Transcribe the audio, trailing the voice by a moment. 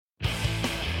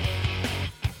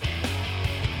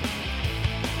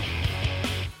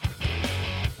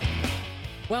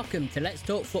Welcome to Let's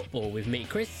Talk Football with me,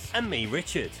 Chris. And me,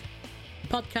 Richard. The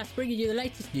podcast bringing you the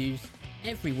latest news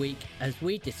every week as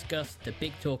we discuss the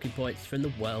big talking points from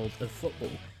the world of football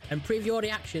and preview all the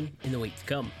action in the week to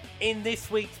come. In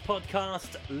this week's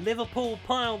podcast, Liverpool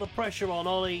pile the pressure on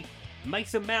Ole,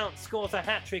 Mason Mount scores a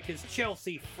hat-trick as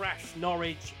Chelsea thrash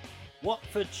Norwich,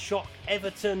 Watford shock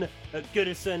Everton at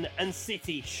Goodison, and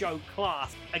City show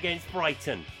class against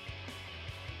Brighton.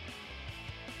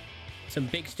 Some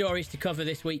big stories to cover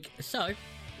this week, so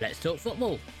let's talk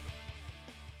football.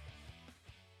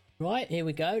 Right, here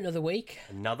we go, another week.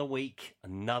 Another week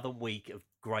of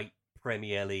great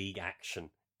Premier League action.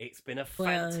 It's been a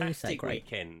fantastic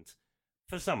weekend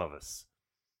for some of us.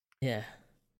 Yeah.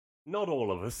 Not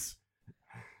all of us.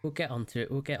 We'll get onto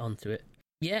it.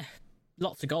 Yeah,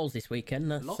 lots of goals this weekend.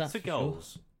 Lots of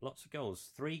goals.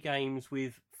 3 games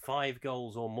with 5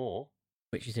 goals or more.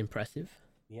 Which is impressive.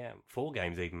 Yeah, 4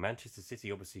 games even. Manchester City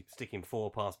obviously sticking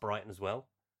 4 past Brighton as well.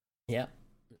 Yeah.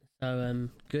 So,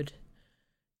 good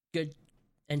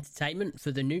entertainment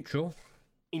for the neutral.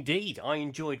 Indeed, I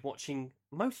enjoyed watching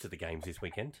most of the games this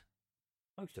weekend.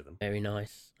 Most of them. Very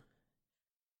nice.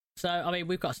 So, I mean,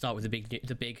 we've got to start with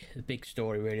the big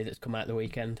story really that's come out the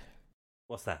weekend.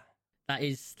 What's that? That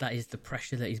is the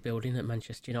pressure that he's building at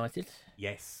Manchester United.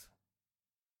 Yes.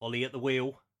 Ole at the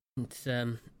wheel. It's,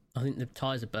 I think the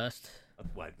tyres are burst.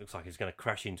 Well, it looks like it's going to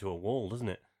crash into a wall, doesn't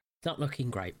it? It's not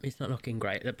looking great.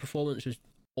 The performance was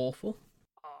awful.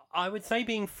 I would say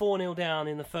being 4-0 down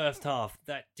in the first half,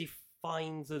 that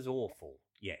defines as awful.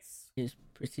 Yes. It's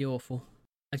pretty awful.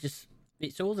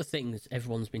 It's all the things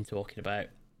everyone's been talking about,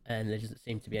 and there doesn't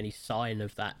seem to be any sign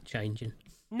of that changing.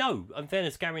 No, in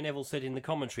fairness, Gary Neville said in the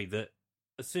commentary that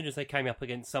as soon as they came up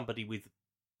against somebody with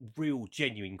real,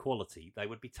 genuine quality, they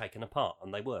would be taken apart,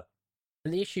 and they were.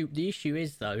 And the issue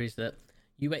is that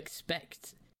you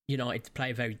expect United to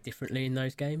play very differently in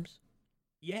those games.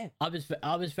 Yeah. I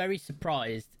was very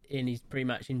surprised in his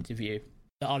pre-match interview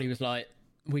that Ole was like,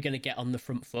 we're going to get on the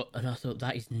front foot, and I thought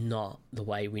that is not the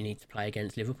way we need to play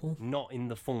against Liverpool. Not in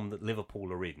the form that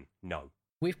Liverpool are in, no.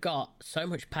 We've got so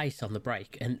much pace on the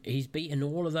break, and he's beaten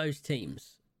all of those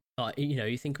teams. Like,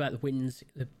 you think about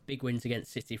the big wins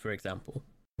against City, for example,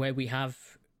 where we have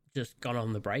just gone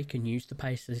on the break and used the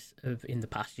paces of in the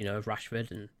past, of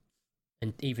Rashford and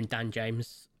even Dan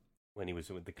James. When he was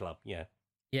with the club, yeah.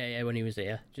 Yeah, when he was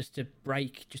here. Just to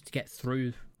get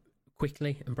through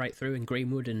quickly and break through, and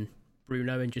Greenwood and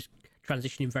Bruno, and just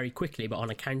transitioning very quickly, but on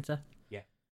a counter. Yeah,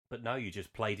 but no, you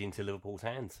just played into Liverpool's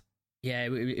hands. Yeah,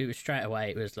 it was straight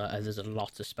away. It was like, there's a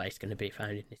lot of space going to be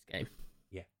found in this game.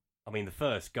 Yeah. I mean, the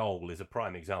first goal is a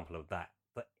prime example of that.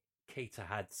 But Keita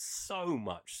had so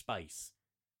much space.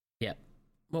 Yeah.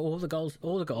 Well, all the goals.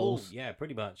 Oh, yeah,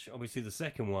 pretty much. Obviously, the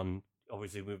second one,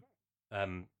 with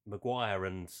Maguire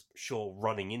and Shaw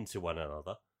running into one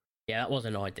another. Yeah, that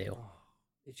wasn't ideal.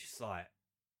 It's just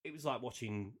it was like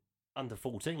watching under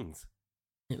 14s.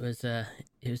 It was a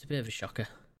bit of a shocker.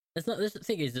 The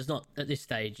thing is, there's not at this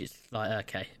stage. It's like,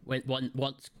 okay,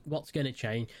 what's going to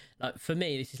change? Like, for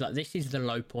me, this is the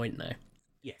low point now.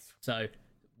 Yes. So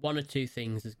one or two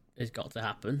things has got to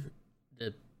happen.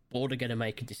 The board are going to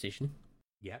make a decision.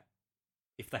 Yeah.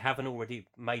 If they haven't already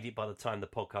made it by the time the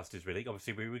podcast is released,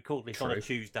 obviously we record this on a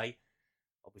Tuesday.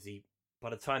 Obviously, by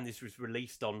the time this was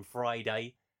released on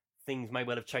Friday, things may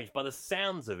well have changed. By the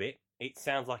sounds of it, it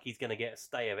sounds like he's going to get a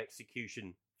stay of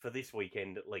execution for this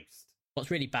weekend at least.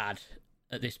 What's really bad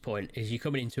at this point is you're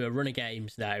coming into a run of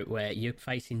games now where you're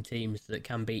facing teams that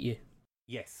can beat you.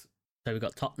 Yes. So we've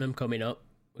got Tottenham coming up.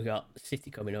 We've got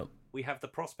City coming up. We have the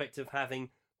prospect of having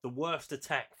the worst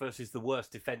attack versus the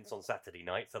worst defence on Saturday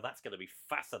night, so that's going to be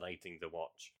fascinating to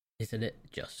watch. Isn't it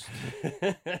just?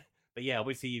 But yeah,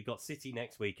 obviously you've got City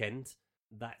next weekend.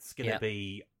 That's going to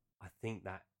be, I think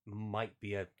that might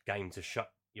be a game to shut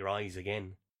your eyes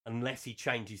again. Unless he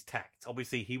changes tact.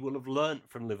 Obviously, he will have learnt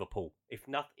from Liverpool. If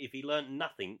he learnt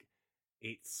nothing,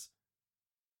 it's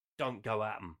don't go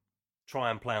at them. Try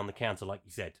and play on the counter, like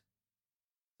you said.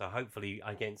 So hopefully,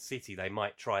 against City, they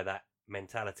might try that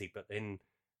mentality. But then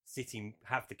City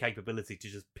have the capability to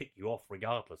just pick you off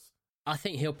regardless. I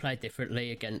think he'll play differently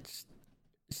against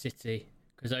City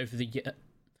because over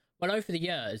the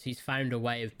years, he's found a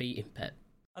way of beating Pep.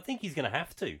 I think he's going to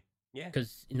have to. Yeah,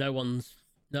 because no one's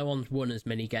won as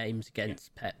many games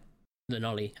against Pep than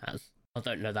Ole has. I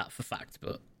don't know that for fact,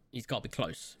 but he's got to be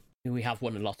close. We have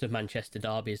won a lot of Manchester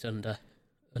derbies under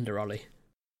Ole.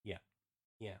 Yeah.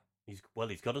 He's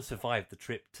got to survive the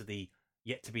trip to the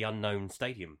yet-to-be unknown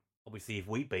stadium. Obviously, if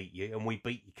we beat you, and we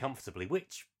beat you comfortably,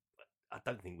 which I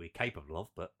don't think we're capable of,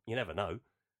 but you never know,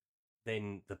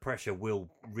 then the pressure will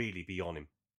really be on him.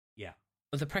 Yeah.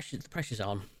 But the pressure's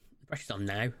on. The pressure's on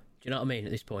now. Do you know what I mean?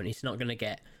 At this point, it's not going to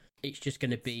get. It's just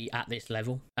going to be at this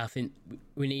level. I think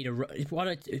we need one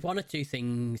or two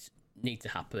things need to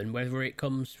happen. Whether it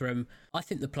comes from, I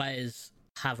think the players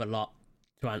have a lot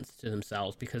to answer to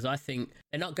themselves, because I think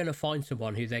they're not going to find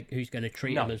someone who's going to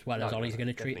treat them as well as Ollie's going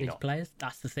to treat his players.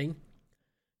 That's the thing.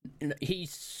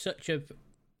 He's such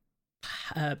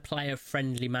a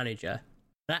player-friendly manager.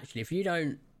 And actually, if you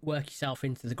don't work yourself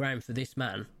into the ground for this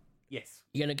man, yes,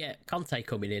 you're going to get Conte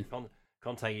coming in.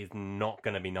 Conte is not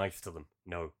going to be nice to them.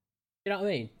 No. You know what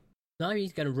I mean? No,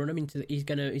 he's going to run them into. He's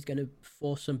going to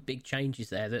force some big changes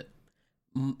there that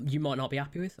you might not be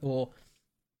happy with, or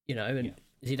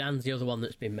Zidane's the other one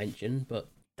that's been mentioned, but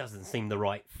doesn't seem the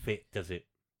right fit, does it?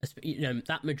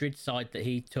 That Madrid side that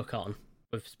he took on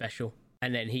was special,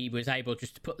 and then he was able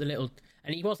just to put the little,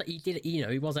 and he was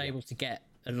able to get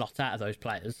a lot out of those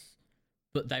players,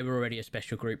 but they were already a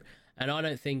special group, and I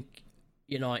don't think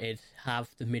United have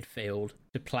the midfield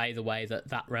to play the way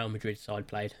that Real Madrid side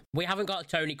played. We haven't got a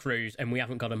Toni Kroos and we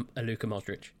haven't got a Luka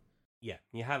Modric. Yeah,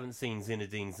 you haven't seen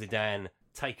Zinedine Zidane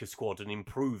take a squad and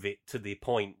improve it to the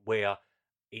point where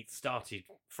it started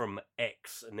from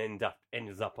X and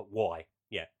ends up at Y.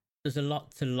 Yeah. There's a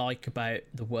lot to like about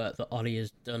the work that Ollie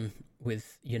has done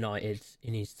with United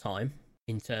in his time,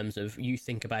 in terms of, you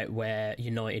think about where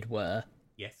United were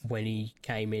when he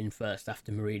came in first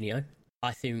after Mourinho.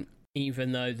 I think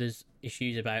even though there's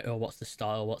issues about, what's the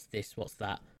style, what's this, what's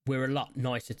that, we're a lot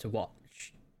nicer to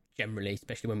watch, generally,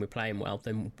 especially when we're playing well,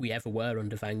 than we ever were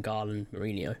under Van Gaal and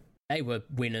Mourinho. They were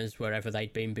winners wherever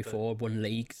they'd been before, won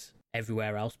leagues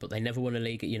everywhere else, but they never won a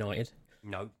league at United.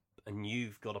 No, and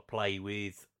you've got to play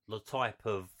with the type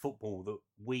of football that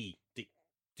we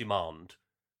demand,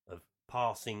 of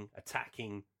passing,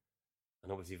 attacking,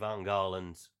 and obviously Van Gaal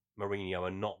and Mourinho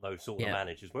are not those sort of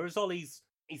managers, whereas Ollie's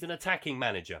an attacking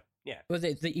manager. Yeah. Well,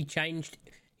 he changed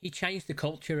the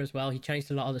culture as well. He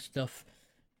changed a lot of the stuff.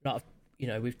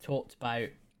 We've talked about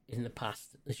in the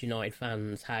past as United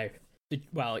fans how,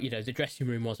 the dressing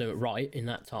room wasn't right in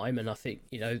that time, and I think,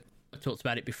 I talked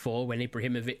about it before when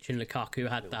Ibrahimovic and Lukaku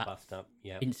had that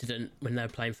incident when they were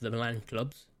playing for the Milan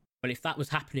clubs. Well, if that was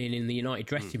happening in the United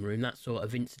dressing room, that sort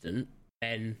of incident,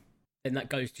 then that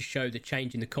goes to show the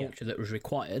change in the culture that was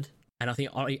required. And I think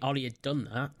Ollie had done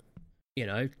that,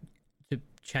 to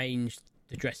change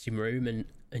the dressing room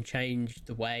and change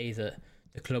the way that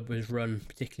the club was run,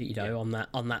 particularly, on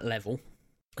that level.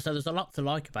 So there's a lot to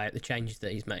like about the changes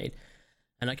that he's made.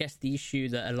 And I guess the issue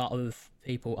that a lot of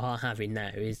people are having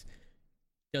now is,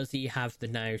 does he have the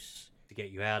nous to get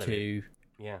you out of it?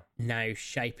 Now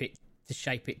shape it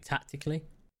tactically?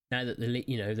 Now that the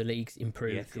league's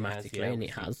improved dramatically, and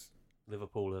it has.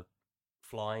 Liverpool are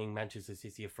flying, Manchester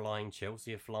City are flying,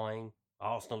 Chelsea are flying,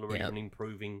 Arsenal are even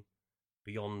improving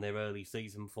beyond their early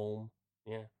season form.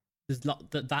 Yeah.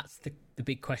 That's the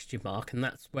big question mark, and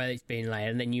that's where it's being laid.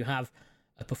 And then you have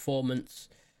a performance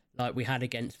like we had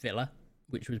against Villa,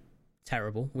 which was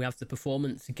terrible. We have the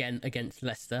performance again against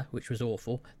Leicester, which was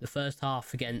awful. The first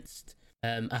half against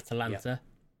Atalanta,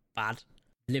 bad.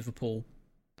 Liverpool,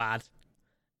 bad.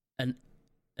 And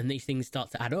these things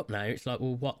start to add up now. It's like,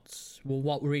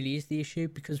 what really is the issue?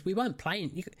 Because we weren't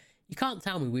playing. You can't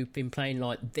tell me we've been playing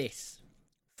like this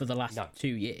for the last 2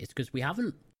 years, because we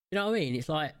haven't. You know what I mean? It's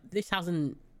like, this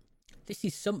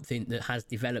is something that has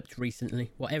developed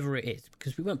recently, whatever it is,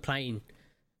 because we weren't playing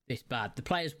this bad. The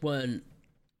players weren't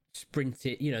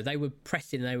sprinting, they were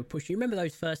pressing, they were pushing. You remember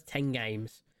those first 10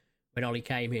 games when Ollie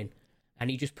came in and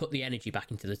he just put the energy back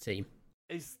into the team?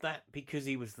 Is that because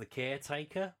he was the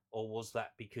caretaker, or was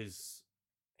that because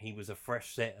he was a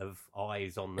fresh set of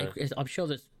eyes on the... I'm sure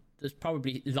there's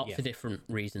probably lots of different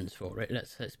reasons for it,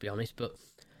 let's be honest, but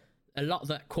a lot of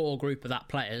that core group of that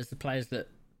players, the players that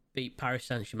beat Paris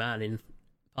Saint-Germain in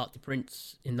Parc des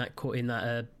Princes in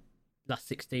that last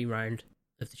 16 round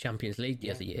of the Champions League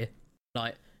the other year,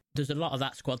 like, there's a lot of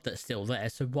that squad that's still there.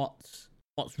 So what's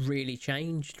really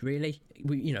changed, really?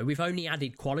 We've only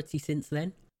added quality since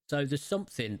then. So there's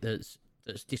something that's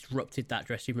disrupted that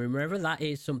dressing room, wherever that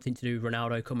is. Something to do with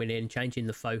Ronaldo coming in, changing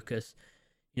the focus.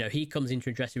 He comes into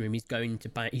a dressing room, he's bound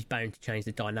to change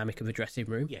the dynamic of a dressing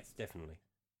room. Yes, definitely.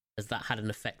 Has that had an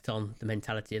effect on the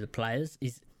mentality of the players?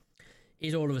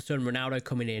 Is all of a sudden Ronaldo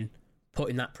coming in,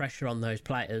 putting that pressure on those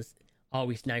players? Are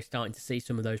we now starting to see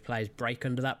some of those players break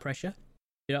under that pressure?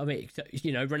 You know what I mean? So,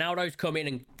 Ronaldo's coming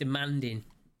and demanding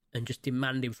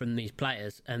from these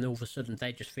players, and all of a sudden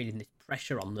they're just feeling this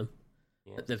pressure on them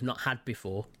that they've not had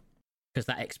before, because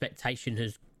that expectation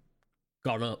has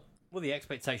gone up. Well, the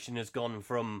expectation has gone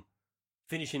from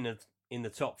finishing in the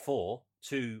top four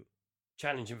to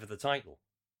challenging for the title.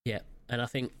 Yeah, and I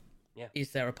think Yeah.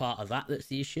 Is there a part of that that's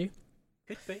the issue?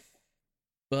 Could be.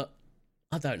 But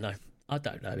I don't know.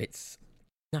 It's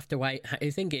you have to wait.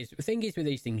 The thing is with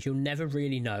these things, you'll never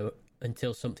really know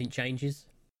until something changes.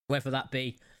 Whether that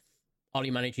be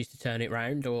Ollie manages to turn it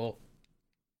round or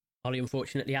Ollie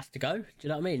unfortunately has to go. Do you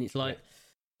know what I mean? It's like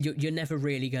you're never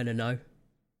really going to know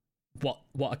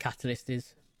what a catalyst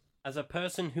is. As a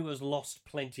person who has lost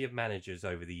plenty of managers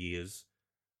over the years,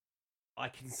 I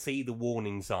can see the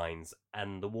warning signs,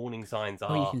 and the warning signs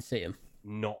are you can see them.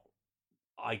 Not.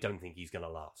 I don't think he's going to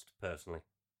last, personally.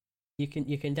 You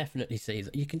can definitely see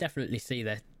that. You can definitely see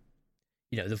that.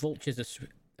 You know, the vultures are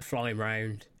flying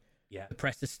round. Yeah. The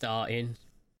press is starting.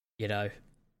 You know,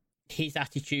 his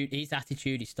attitude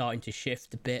is starting to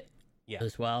shift a bit. Yeah.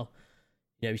 As well.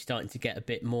 You know, he's starting to get a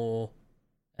bit more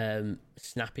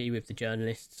snappy with the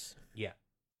journalists. Yeah.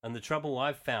 And the trouble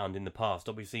I've found in the past,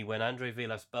 obviously, when Andre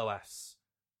Villas-Boas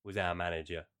was our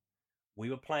manager, we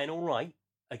were playing all right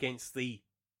against the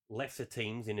lesser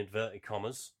teams, in inverted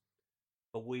commas,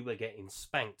 but we were getting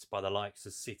spanked by the likes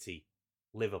of City,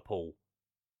 Liverpool,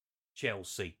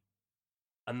 Chelsea,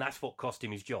 and that's what cost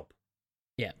him his job.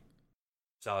 Yeah.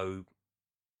 So,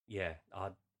 yeah,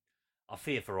 I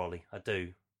fear for Ollie. I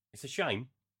do. It's a shame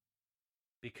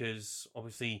because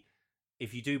obviously,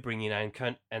 if you do bring in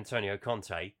Antonio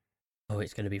Conte,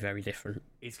 it's going to be very different.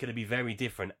 It's going to be very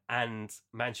different, and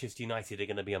Manchester United are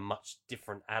going to be a much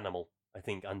different animal, I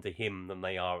think, under him than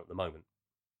they are at the moment.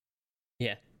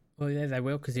 Yeah. Well, yeah, they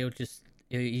will, because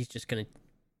he's just going to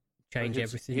change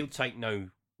everything. He'll take no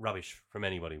rubbish from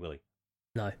anybody, will he?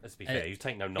 No. Let's be fair. He'll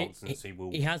take no nonsense.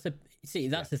 He has a... See,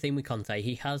 that's the thing with Conte.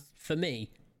 He has... For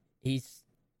me, he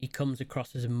comes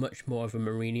across as a much more of a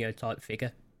Mourinho-type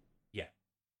figure. Yeah.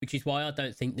 Which is why I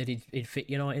don't think that he'd fit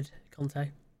United,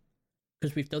 Conte.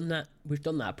 Because we've done that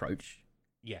approach.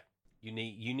 Yeah. You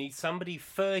need somebody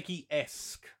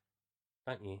Fergie-esque,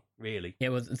 don't you? Really? Yeah,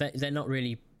 well, they're not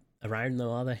really around,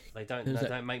 though, are they? They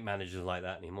don't make managers like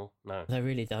that anymore. No. They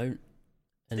really don't.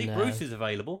 And, Steve Bruce is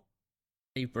available.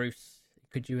 Steve Bruce.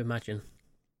 Could you imagine?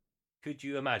 Could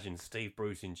you imagine Steve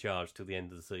Bruce in charge till the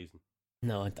end of the season?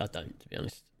 No, I don't, to be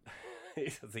honest. I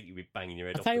think you'd be banging your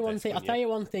head off. I'll tell you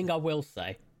one thing I will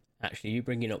say. Actually, you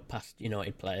bringing up past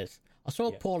United players. I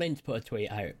saw Paul Ince put a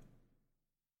tweet out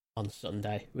on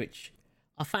Sunday, which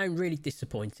I found really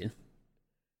disappointing.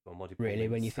 Really,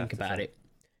 when you think about it.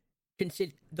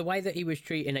 Consider the way that he was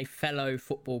treating a fellow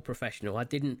football professional. I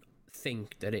didn't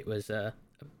think that it was a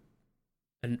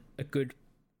good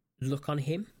look on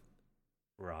him.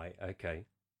 Right, okay.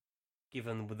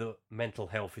 Given the mental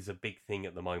health is a big thing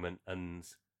at the moment, and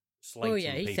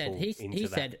slating he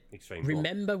said,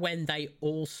 remember when they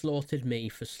all slaughtered me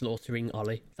for slaughtering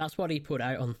Ollie? That's what he put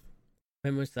out on...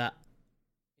 When was that?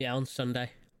 Yeah, on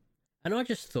Sunday. And I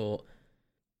just thought,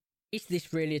 is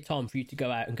this really a time for you to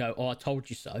go out and go, oh, I told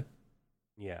you so?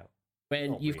 Yeah.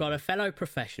 When you've got a fellow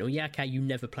professional, yeah, okay, you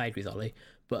never played with Ollie,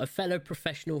 but a fellow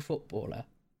professional footballer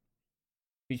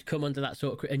who's come under that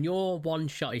sort of... And your one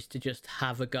shot is to just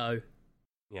have a go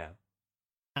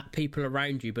at people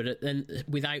around you, but then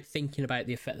without thinking about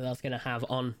the effect that that's going to have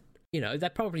on... You know, they're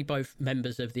probably both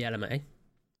members of the LMA.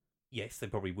 Yes, they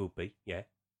probably will be, yeah.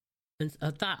 And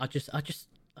that, I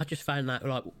just found that,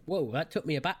 like, whoa, that took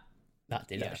me aback. That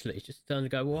did, actually. It's just starting to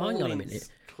go, well, hang on a minute.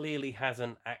 Clearly has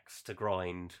an axe to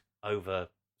grind over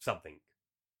something.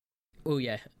 Oh,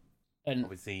 yeah. And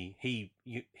obviously,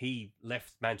 he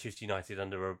left Manchester United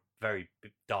under a very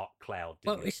dark cloud.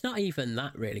 It's not even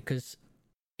that, really, because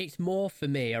it's more for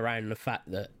me around the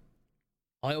fact that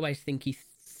I always think he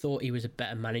thought he was a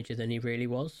better manager than he really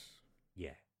was.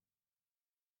 Yeah.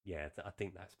 Yeah, I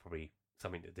think that's probably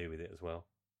something to do with it as well.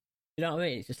 You know what I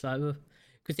mean? It's just like,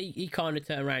 because he kind of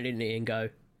turned around, didn't he, and go,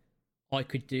 I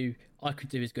could do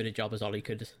as good a job as Ollie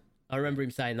could. I remember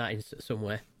him saying that in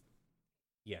somewhere.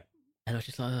 Yeah. And I was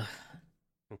just like,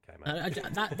 okay, man.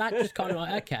 that just kind of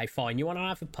like, okay, fine. You want to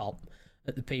have a pop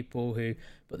at the people who...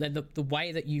 But then the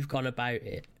way that you've gone about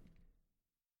it,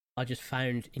 I just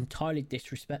found entirely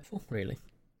disrespectful, really.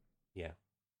 Yeah.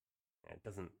 It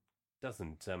doesn't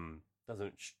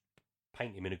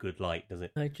paint him in a good light, does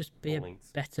it? No, just be a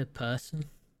better person.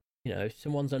 You know,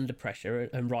 someone's under pressure,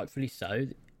 and rightfully so.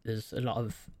 There's a lot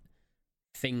of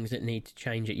things that need to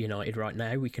change at United right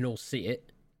now. We can all see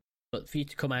it. But for you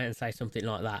to come out and say something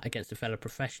like that against a fellow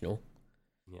professional,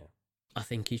 I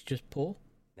think he's just poor.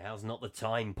 Now's not the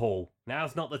time, Paul.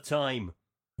 Now's not the time.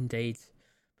 Indeed.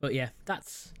 But yeah,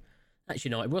 that's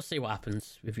United. We'll see what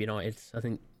happens with United. I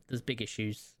think there's big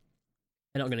issues.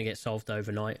 They're not going to get solved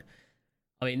overnight.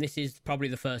 I mean, this is probably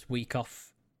the first week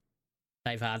off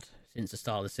they've had since the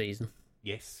start of the season.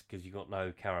 Yes, because you've got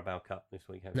no Carabao Cup this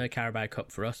week, have No you? Carabao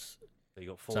Cup for us. So you've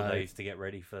got 4 days to get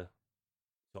ready for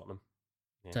Tottenham.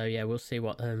 Yeah. So yeah, we'll see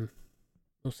what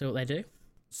they do.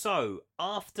 So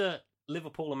after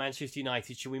Liverpool and Manchester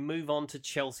United, should we move on to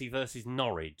Chelsea versus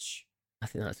Norwich? I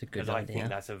think that's a good Because idea. I think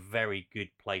that's a very good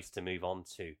place to move on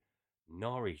to.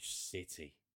 Norwich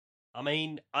City. I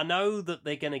mean, I know that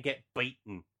they're going to get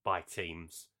beaten by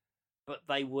teams, but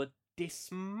they were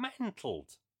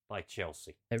dismantled by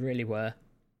Chelsea. They really were,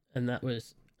 and that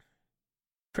was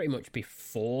pretty much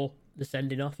before the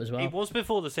sending off as well. It was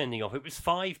before the sending off. It was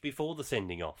 5 before the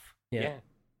sending off. Yeah.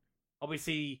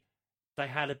 Obviously, they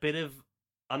had a bit of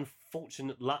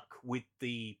unfortunate luck with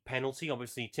the penalty.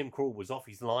 Obviously, Tim Krul was off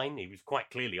his line. He was quite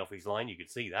clearly off his line. You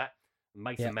could see that.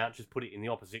 Mason Mount just put it in the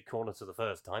opposite corner to the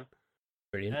first time.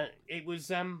 Brilliant. It was,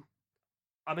 I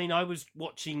mean, I was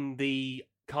watching the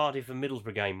Cardiff and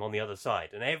Middlesbrough game on the other side,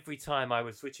 and every time I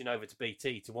was switching over to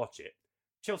BT to watch it,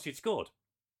 Chelsea had scored.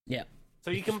 Yeah.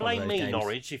 So you can blame me,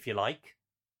 Norwich, if you like,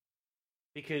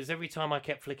 because every time I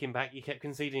kept flicking back, you kept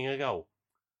conceding a goal.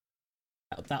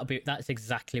 That's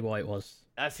exactly why it was.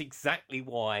 That's exactly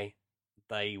why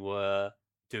they were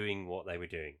doing what they were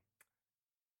doing.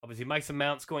 Obviously, Mason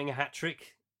Mount scoring a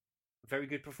hat-trick. Very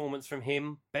good performance from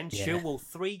him. Ben Chilwell,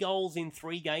 3 goals in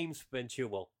 3 games for Ben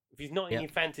Chilwell. If he's not in your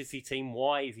fantasy team,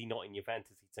 why is he not in your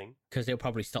fantasy team? Because he'll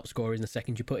probably stop scoring the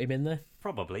second you put him in there.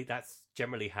 Probably. That's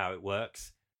generally how it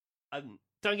works.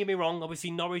 Don't get me wrong.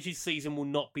 Obviously, Norwich's season will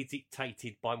not be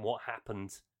dictated by what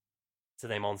happened to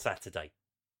them on Saturday.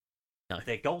 No.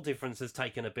 Their goal difference has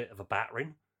taken a bit of a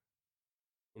battering.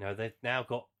 You know, they've now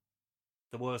got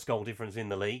the worst goal difference in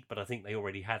the league, but I think they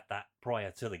already had that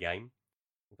prior to the game.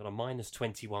 They've got a minus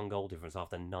 21 goal difference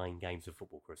after 9 games of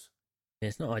football, Chris.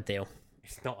 It's not ideal.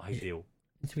 It's not ideal.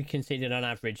 We conceded on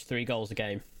average 3 goals a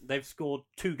game. They've scored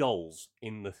 2 goals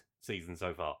in the season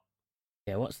so far.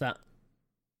 Yeah, what's that?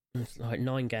 It's like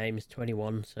 9 games,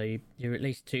 21, so you're at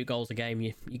least 2 goals a game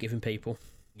you're giving people.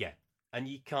 Yeah, and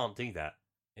you can't do that.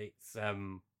 It's,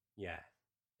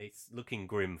 it's looking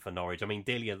grim for Norwich. I mean,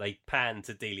 they panned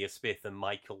to Delia Smith and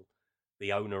Michael,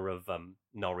 the owner of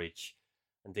Norwich,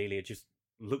 and Delia just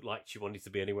looked like she wanted to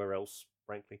be anywhere else,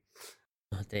 frankly.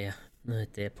 Oh dear,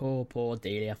 poor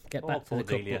Delia. Get back to the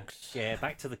cookbooks. Yeah,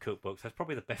 back to the cookbooks. That's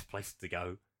probably the best place to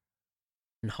go.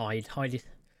 And hide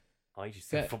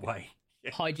yourself away.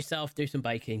 Yeah. Hide yourself, do some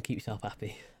baking, keep yourself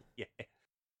happy. Yeah.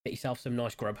 Get yourself some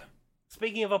nice grub.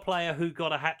 Speaking of a player who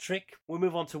got a hat-trick, we'll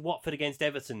move on to Watford against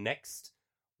Everton next.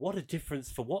 What a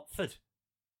difference for Watford.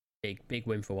 Big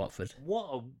win for Watford.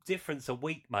 What a difference a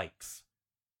week makes.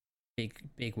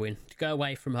 Big win. To go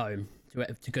away from home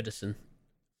to Goodison,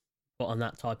 but on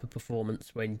that type of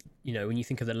performance when you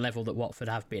think of the level that Watford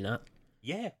have been at.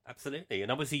 Yeah, absolutely.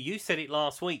 And obviously you said it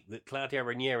last week that Claudio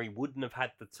Ranieri wouldn't have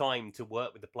had the time to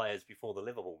work with the players before the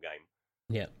Liverpool game.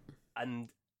 Yeah.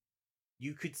 And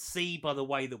you could see by the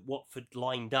way that Watford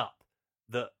lined up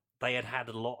that they had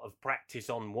a lot of practice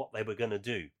on what they were going to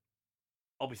do.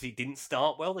 Obviously it didn't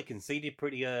start well. They conceded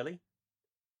pretty early.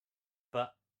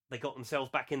 But they got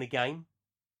themselves back in the game.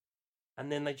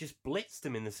 And then they just blitzed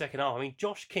them in the second half. I mean,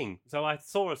 Josh King. So I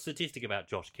saw a statistic about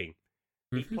Josh King.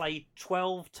 He played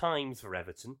 12 times for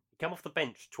Everton. He came off the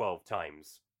bench 12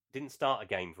 times. Didn't start a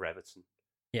game for Everton.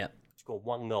 Yeah. Scored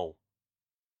 1 goal.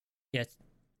 Yes.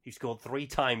 He scored 3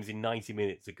 times in 90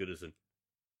 minutes at Goodison.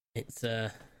 It's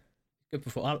good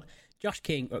performance. Josh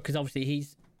King, because obviously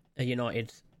he's a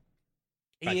United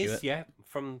graduate. He is, yeah,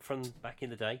 from back in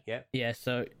the day, yeah. Yeah,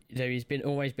 so he's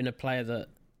always been a player that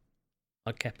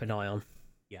I kept an eye on.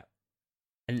 Yeah.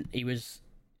 And he's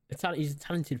a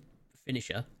talented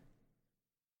finisher.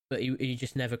 But he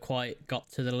just never quite got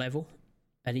to the level,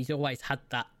 and he's always had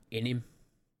that in him.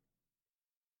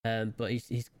 But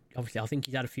he's obviously, I think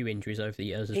he's had a few injuries over the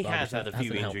years as well. He has had a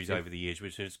few injuries over the years,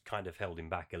 which has kind of held him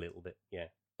back a little bit. Yeah.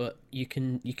 But you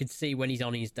can see when he's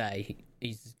on his day,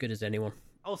 he's as good as anyone.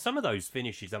 Oh, some of those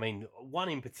finishes. I mean, one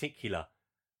in particular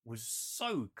was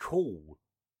so cool.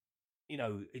 You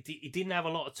know, he didn't have a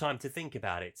lot of time to think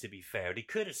about it. To be fair, and he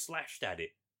could have slashed at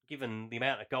it given the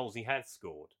amount of goals he had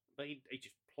scored, but he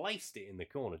just placed it in the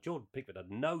corner. Jordan Pickford had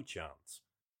no chance.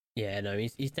 Yeah, no,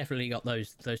 he's definitely got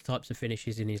those types of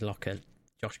finishes in his locker.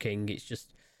 Josh King, it's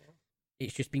just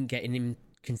been getting him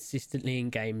consistently in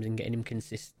games and getting him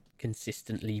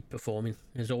consistently performing.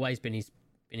 Has always been his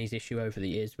issue over the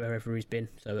years wherever he's been.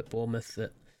 So at Bournemouth,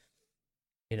 that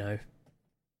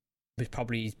was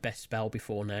probably his best spell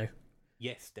before now.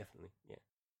 Yes, definitely. Yeah,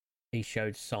 he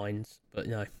showed signs, but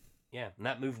no. Yeah, and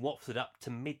that moved Watford up to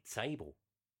mid-table.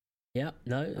 Yeah,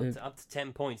 no. Up to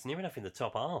 10 points, near enough in the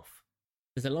top half.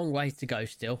 There's a long way to go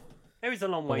still. There is a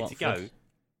long way to go.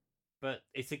 but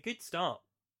it's a good start.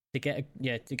 To get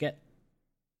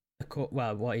a quarter.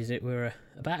 Well, what is it? We're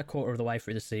about a quarter of the way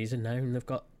through the season now, and they've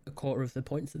got a quarter of the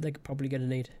points that they're probably going to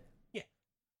need.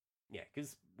 Yeah,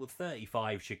 because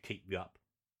 35 should keep you up.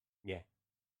 Yeah.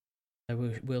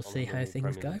 So we'll see how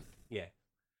things go. Yeah.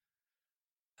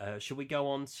 Should we go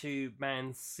on to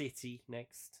Man City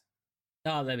next?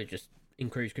 Oh, they were just in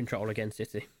cruise control against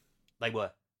City. They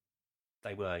were,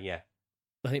 yeah.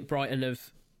 I think Brighton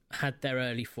have had their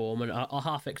early form, and I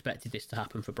half expected this to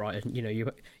happen for Brighton. You know, you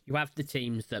have the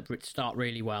teams that start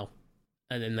really well,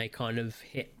 and then they kind of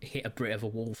hit a bit of a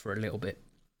wall for a little bit.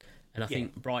 And I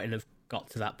think Brighton have got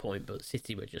to that point, but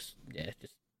City were just.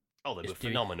 Oh, they were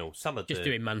phenomenal.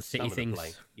 Doing Man City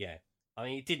things. Yeah, I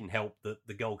mean, it didn't help that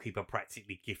the goalkeeper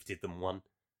practically gifted them one.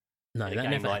 No, in a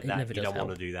game like that, you don't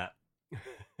want to do that.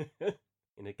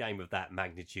 In a game of that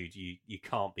magnitude, you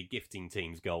can't be gifting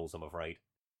teams goals, I'm afraid.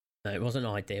 No, it wasn't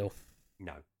ideal.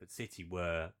 No, but City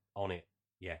were on it,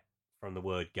 from the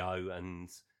word go, and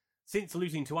since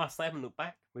losing to us, they haven't looked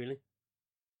back, really.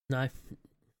 No,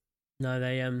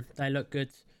 they look good.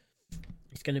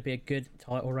 It's going to be a good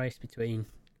title race between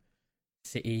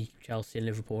City, Chelsea, and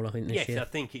Liverpool, I think, this year. Yes, I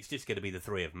think it's just going to be the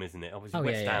three of them, isn't it? Obviously,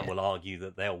 West Ham will argue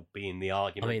that they'll be in the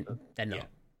argument. I mean, they're not.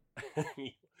 Yeah.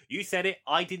 You said it.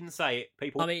 I didn't say it,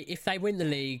 people. I mean, if they win the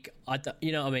league,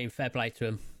 you know what I mean? Fair play to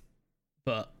them.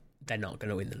 But they're not going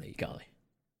to win the league, are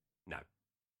they?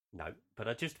 No. But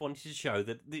I just wanted to show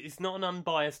that it's not an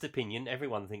unbiased opinion.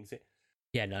 Everyone thinks it.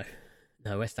 Yeah, no.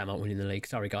 No, West Ham aren't winning the league.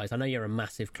 Sorry, guys. I know you're a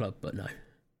massive club, but no.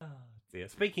 Oh, dear.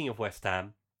 Speaking of West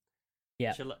Ham,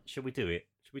 yeah, shall we do it?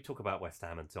 Should we talk about West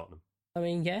Ham and Tottenham? I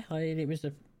mean, yeah, it was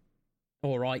a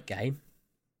all right game.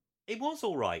 It was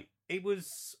all right. It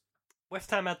was...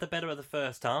 West Ham had the better of the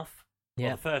first half. Yeah.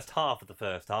 Or the first half of the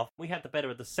first half. We had the better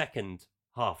of the second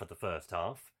half of the first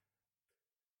half.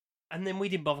 And then we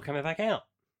didn't bother coming back out.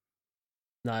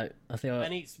 No, I think...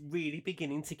 And it's really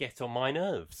beginning to get on my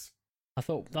nerves.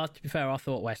 To be fair, I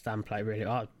thought West Ham played really...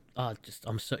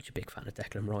 I'm such a big fan of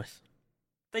Declan Rice.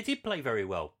 They did play very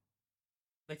well.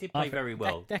 Very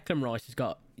well. Declan Rice has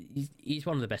got... He's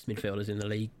one of the best midfielders in the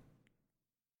league.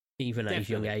 Even at his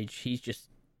young age.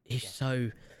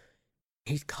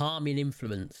 He's calming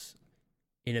influence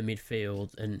in a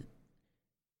midfield, and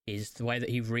is the way that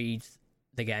he reads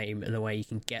the game and the way he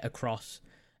can get across,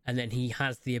 and then he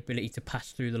has the ability to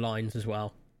pass through the lines as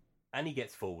well. And he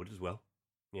gets forward as well.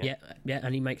 Yeah,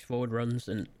 and he makes forward runs,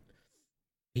 and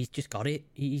he's just got it.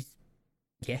 He's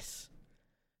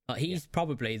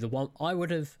probably the one I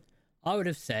would have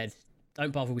said,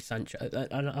 don't bother with Sancho.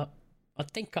 And I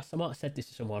think I might have said this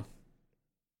to someone.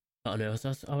 I don't know.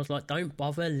 I was like, don't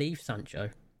bother, leave Sancho.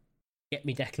 Get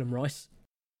me Declan Rice.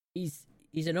 He's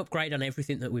an upgrade on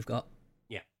everything that we've got.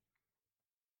 Yeah.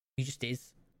 He just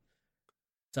is.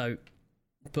 So,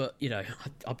 but, you know,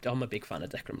 I'm a big fan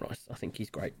of Declan Rice. I think he's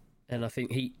great. And I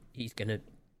think he's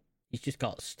just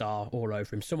got a star all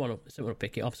over him. Someone will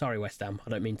pick it up. Sorry, West Ham. I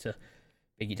don't mean to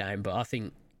big you down, but I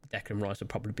think Declan Rice will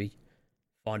probably be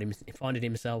finding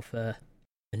himself a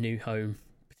new home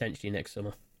potentially next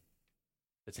summer.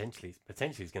 Potentially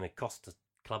it's going to cost the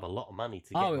club a lot of money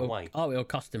to get him away. It'll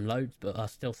cost him loads, but I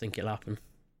still think it'll happen.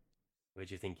 Where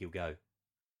do you think he'll go?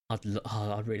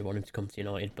 I'd really want him to come to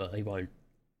United, but he won't.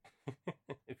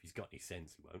 If he's got any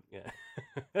sense, he won't. Yeah.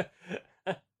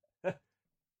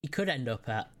 He could end up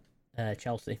at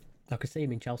Chelsea. I could see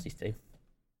him in Chelsea's team.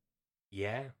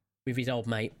 Yeah. With his old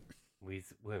mate. Do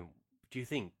you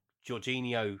think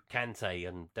Jorginho, Kante,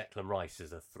 and Declan Rice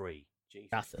is a three?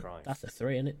 Jesus Christ. That's a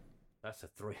three, isn't it? That's a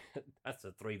three. That's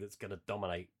a three that's going to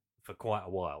dominate for quite a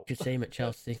while. Could see him at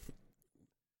Chelsea.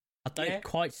 I don't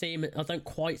quite see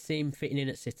him fitting in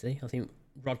at City. I think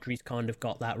Rodri's kind of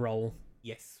got that role.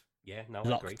 Yes. Yeah. No,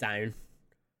 locked down.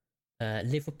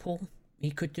 Liverpool. He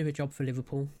could do a job for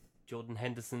Liverpool. Jordan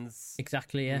Henderson's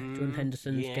exactly. Yeah. Jordan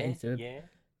Henderson's getting to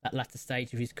that latter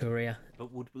stage of his career.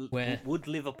 But would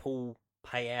Liverpool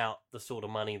pay out the sort of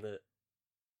money that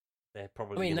they're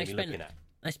probably going to be looking at?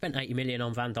 They spent 80 million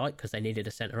on Van Dijk because they needed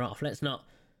a centre half. Let's not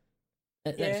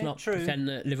pretend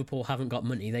that Liverpool haven't got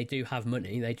money. They do have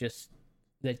money. They're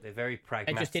very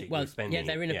pragmatic.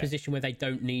 They're in a position where they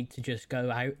don't need to just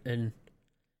go out, and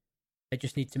they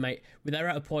just need to make. They're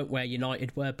at a point where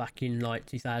United were back in like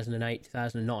 2008,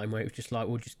 2009, where it was just like,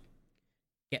 we'll just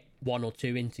get one or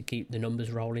two in to keep the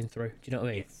numbers rolling through. Do you know what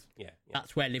I mean? Yes. Yeah.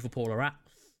 That's where Liverpool are at.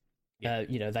 Yeah,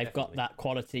 they've definitely got that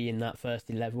quality in that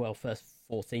first 11, first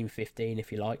 14, 15,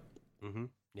 if you like. Mm-hmm.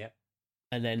 Yeah.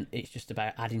 And then it's just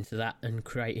about adding to that and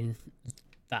creating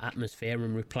that atmosphere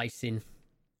and replacing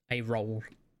a role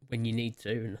when you need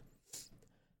to. And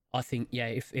I think,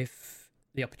 if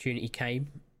the opportunity came,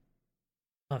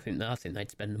 I think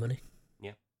they'd spend the money.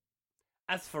 Yeah.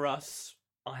 As for us,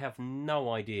 I have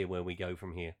no idea where we go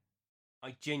from here.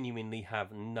 I genuinely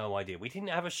have no idea. We didn't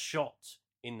have a shot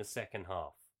in the second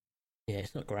half. Yeah,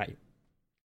 it's not great.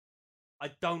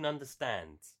 I don't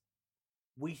understand.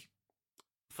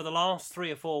 For the last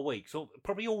 3 or 4 weeks, or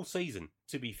probably all season,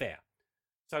 to be fair.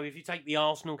 So if you take the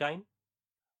Arsenal game,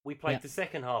 we played the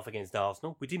second half against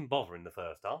Arsenal. We didn't bother in the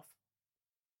first half.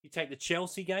 You take the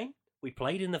Chelsea game, we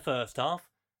played in the first half,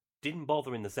 didn't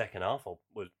bother in the second half, or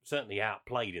were certainly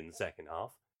outplayed in the second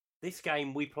half. This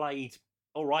game, we played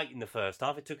all right in the first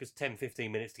half. It took us 10,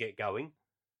 15 minutes to get going.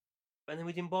 And then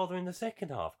we didn't bother in the second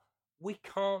half. We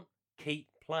can't keep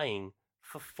playing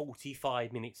for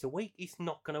 45 minutes a week. It's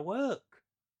not going to work.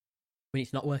 I mean,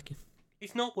 it's not working.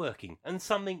 It's not working, and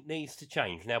something needs to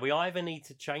change. Now, we either need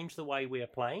to change the way we are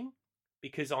playing,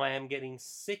 because I am getting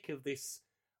sick of this,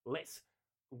 let's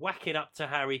whack it up to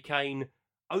Harry Kane,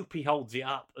 hope he holds it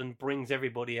up and brings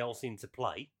everybody else into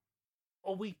play,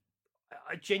 or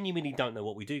I genuinely don't know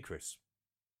what we do, Chris.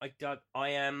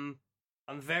 I'm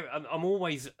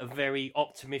always a very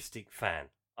optimistic fan.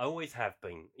 I always have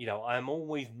been. You know, I am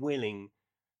always willing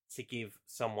to give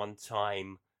someone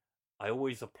time. I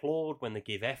always applaud when they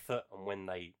give effort and when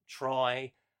they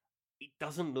try. It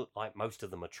doesn't look like most of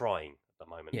them are trying at the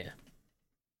moment. Yeah.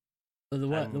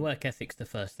 Well, the work ethic's the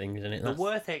first thing, isn't it? The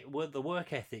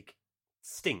work ethic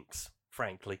stinks,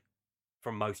 frankly,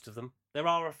 from most of them. There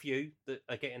are a few that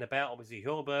are getting about. Obviously,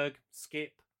 Højbjerg,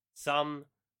 Skip, Son,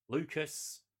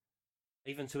 Lucas,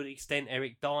 even to an extent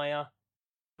Eric Dyer.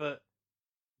 But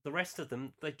the rest of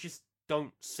them, they just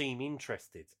don't seem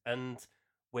interested. And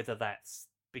whether that's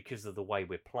because of the way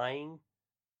we're playing,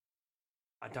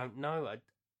 I don't know.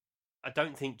 I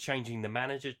don't think changing the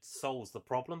manager solves the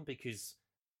problem, because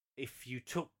if you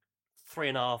took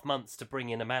 3.5 months to bring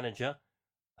in a manager,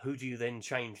 who do you then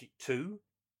change it to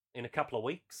in a couple of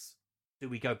weeks? Do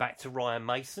we go back to Ryan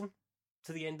Mason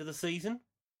to the end of the season?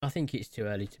 I think it's too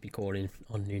early to be calling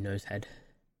on Nuno's head.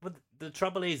 But the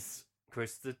trouble is,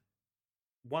 Chris, that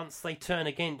once they turn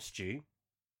against you,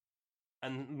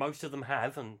 and most of them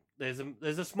have, and there's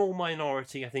a small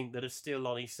minority, I think, that are still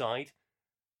on his side.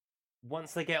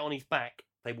 Once they get on his back,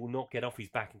 they will not get off his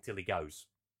back until he goes,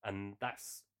 and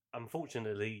that's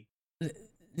unfortunately.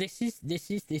 This is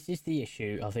the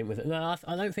issue, I think. With it, no,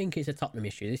 I don't think it's a Tottenham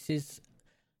issue.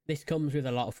 This comes with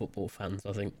a lot of football fans,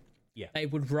 I think. Yeah, they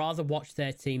would rather watch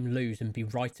their team lose and be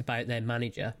right about their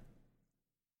manager.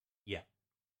 Yeah,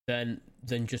 than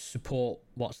just support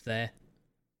what's there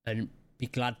and be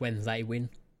glad when they win.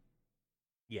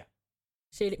 Yeah.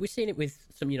 We've seen it with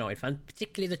some United fans,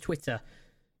 particularly the Twitter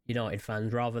United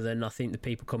fans, rather than, I think, the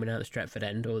people coming out of the Stretford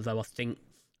end, although I think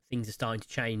things are starting to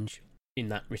change in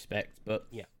that respect. But,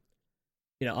 yeah,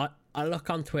 you know, I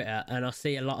look on Twitter and I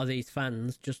see a lot of these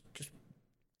fans just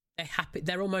they're happy.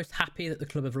 They're almost happy that the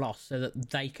club have lost so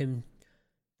that they can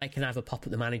have a pop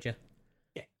at the manager.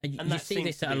 Yeah. And you see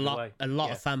this at a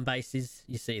lot of fan bases.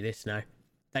 You see this now.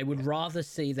 They would rather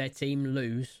see their team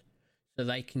lose so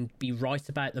they can be right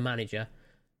about the manager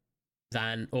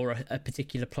or a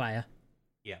particular player.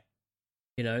 Yeah.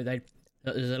 You know,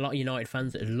 there's a lot of United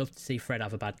fans that would love to see Fred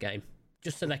have a bad game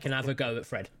just so they can have a go at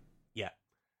Fred. Yeah.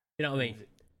 You know what I mean?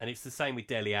 And it's the same with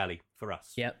Dele Alli for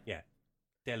us. Yep. Yeah.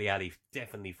 Dele Alli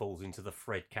definitely falls into the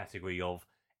Fred category of,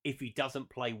 if he doesn't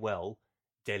play well,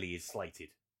 Dele is slated.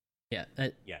 Yeah.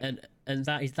 And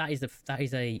that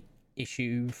is a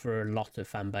issue for a lot of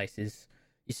fan bases.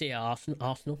 You see Arsenal.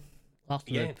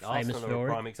 Yeah, Arsenal are a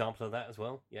prime example of that as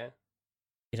well. Yeah.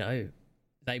 You know,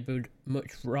 they would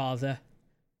much rather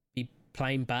be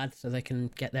playing bad so they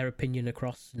can get their opinion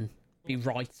across and be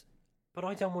right. But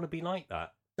I don't want to be like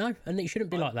that. No, and it shouldn't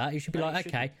be like that. It should be like,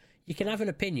 okay, you can have an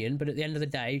opinion, but at the end of the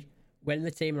day, when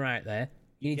the team are out there,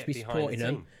 you need to be supporting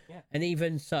them. Yeah. And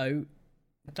even so,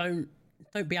 don't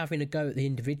be having a go at the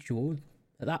individual.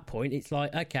 At that point, it's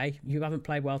like, okay, you haven't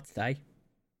played well today.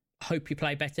 Hope you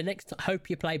play better next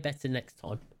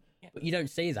time. Yeah. But you don't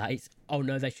see that. It's, oh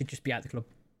no, they should just be out the club.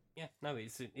 Yeah, no,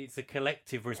 it's a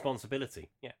collective responsibility.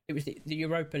 Yeah. It was the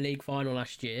Europa League final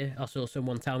last year. I saw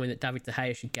someone tell me that David De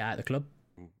Gea should get out of the club.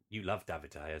 You love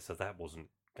David De Gea, so that wasn't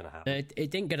going to happen. It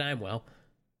didn't go down well.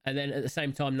 And then at the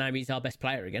same time, now he's our best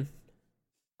player again.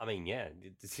 I mean, yeah,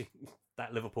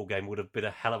 that Liverpool game would have been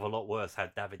a hell of a lot worse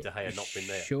had David De Gea not been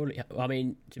there. Surely. I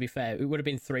mean, to be fair, it would have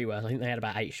been 3 worse. I think they had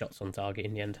about 8 shots on target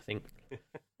in the end, I think.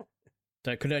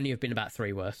 So it could only have been about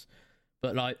 3 worse.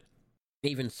 But, like,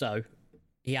 even so,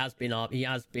 he has been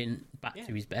back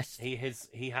to his best. He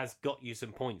has got you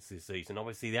some points this season.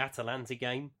 Obviously, the Atalanta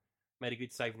game, made a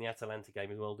good save in the Atalanta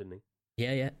game as well, didn't he?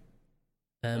 Yeah.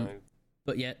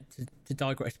 But yeah, to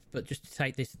digress, but just to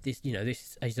take this this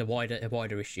is a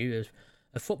wider issue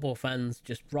of football fans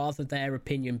just rather their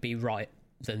opinion be right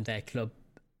than their club,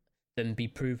 than be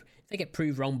proved. If they get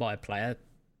proved wrong by a player,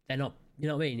 they're not. You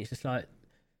know what I mean? It's just like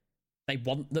they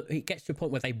want them. It gets to a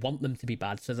point where they want them to be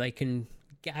bad, so they can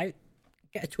get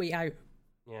a tweet out.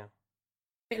 Yeah, a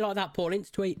bit like that Paul Ince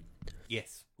tweet.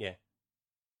 Yes, yeah.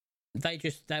 They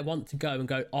want to go and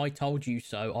go. I told you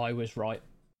so. I was right.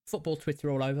 Football Twitter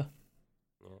all over.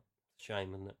 Yeah,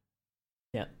 shame, isn't it?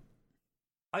 Yeah.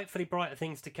 Hopefully, brighter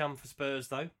things to come for Spurs,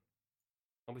 though.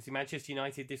 Obviously, Manchester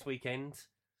United this weekend.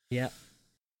 Yeah.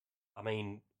 I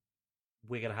mean,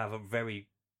 we're going to have a very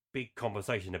big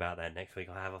conversation about that next week.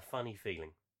 I have a funny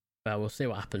feeling. Well, we'll see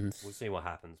what happens. We'll see what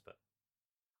happens, but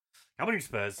come on,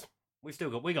 Spurs.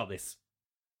 We got this.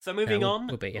 So moving on.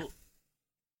 We'll beat you.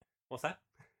 What's that?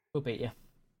 We'll beat you.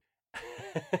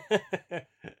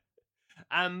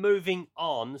 And moving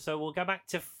on, so we'll go back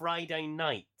to Friday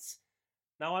night.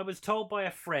 Now, I was told by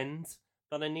a friend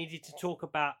that I needed to talk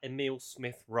about Emile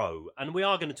Smith-Rowe. And we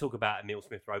are going to talk about Emile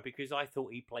Smith-Rowe because I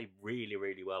thought he played really,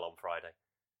 really well on Friday.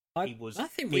 I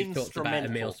think we've talked about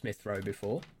Emile Smith-Rowe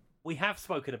before. We have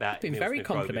spoken about Been very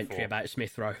complimentary about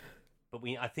Smith-Rowe. But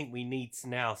I think we need to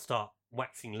now start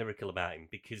waxing lyrical about him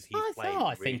because he's playing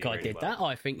I think I did well. that.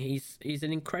 I think he's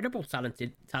an incredible talent.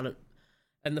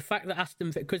 And the fact that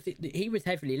Aston Villa, because he was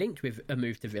heavily linked with a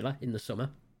move to Villa in the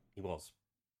summer. He was.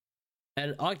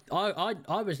 And I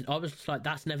was just like,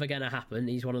 that's never going to happen.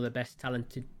 He's one of the best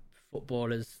talented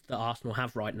footballers that Arsenal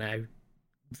have right now.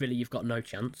 Villa, you've got no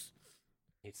chance.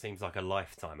 It seems like a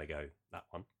lifetime ago, that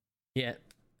one. Yeah,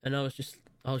 and I was just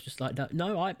like,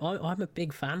 no, I'm a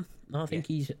big fan. I think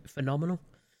he's phenomenal.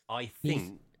 I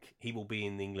think he will be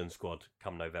in the England squad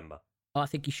come November. I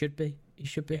think he should be. He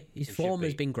should be. His form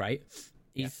has been great.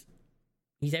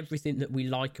 He's everything that we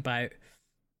like about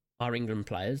our England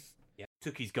players. Yeah,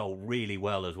 took his goal really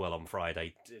well as well on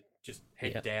Friday. Just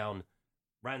head down,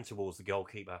 ran towards the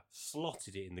goalkeeper,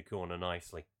 slotted it in the corner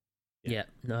nicely. Yeah,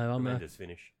 no, I'm tremendous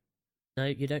finish. No,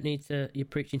 you don't need to. You're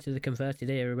preaching to the converted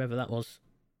ear, whoever that was.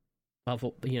 I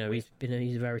thought, he's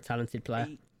a very talented player.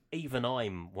 Even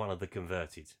I'm one of the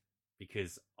converted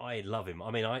because I love him.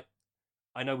 I mean,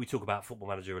 I know we talk about Football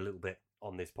Manager a little bit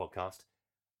on this podcast.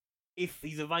 If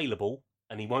he's available,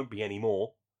 and he won't be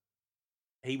anymore,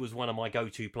 he was one of my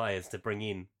go-to players to bring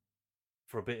in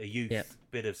for a bit of youth,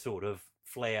 bit of sort of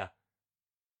flair.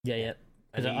 Yeah.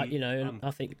 Because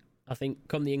I think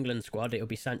come the England squad, it'll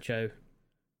be Sancho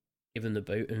given the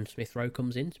boot and Smith-Rowe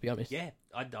comes in. To be honest, yeah,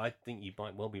 I think you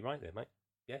might well be right there, mate.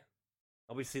 Yeah,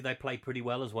 obviously they play pretty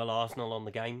well as well. Arsenal on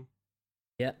the game.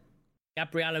 Yeah.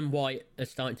 Gabriel and White are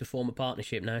starting to form a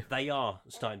partnership now. They are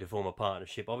starting to form a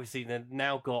partnership. Obviously, they've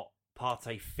now got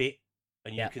Partey fit,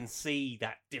 and you can see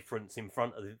that difference in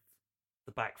front of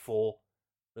the back four,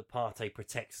 that Partey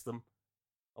protects them.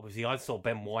 Obviously, I saw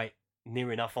Ben White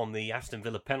near enough on the Aston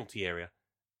Villa penalty area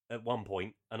at one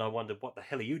point, and I wondered, what the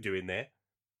hell are you doing there?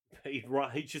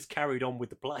 He just carried on with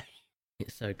the play.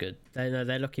 It's so good.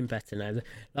 They're looking better now.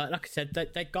 Like I said,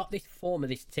 they got this form of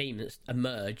this team that's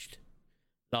emerged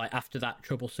after that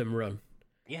troublesome run.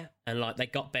 Yeah. And they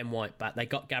got Ben White back, they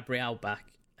got Gabriel back,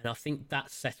 and I think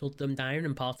that settled them down,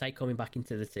 and Partey coming back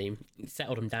into the team, it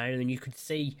settled them down, and you could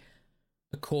see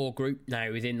a core group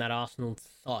now within that Arsenal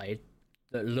side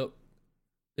that look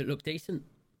decent.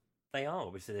 They are.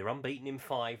 Obviously, they're unbeaten in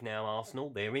 5 now, Arsenal.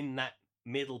 They're in that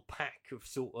middle pack of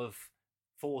sort of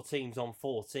 4 teams on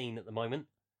 14 at the moment.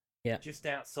 Yeah. Just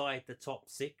outside the top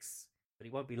 6, but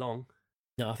it won't be long.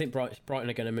 No, I think Brighton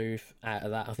are going to move out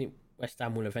of that. I think West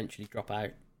Ham will eventually drop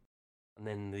out. And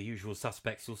then the usual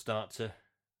suspects will start to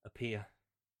appear.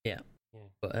 Yeah.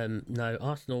 But no,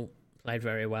 Arsenal played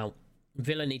very well.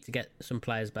 Villa need to get some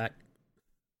players back.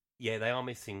 Yeah, they are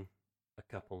missing a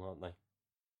couple, aren't they?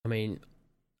 I mean,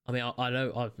 I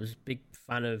know I was a big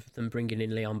fan of them bringing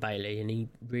in Leon Bailey, and he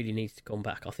really needs to come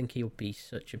back. I think he'll be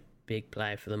such a big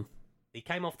player for them. He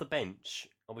came off the bench.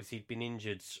 Obviously, he'd been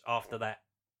injured after that.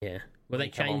 Yeah. Well, they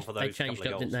changed up,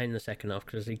 didn't they, in the second half,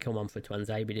 because he come on for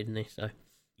Twanzebe, didn't he? So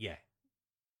yeah.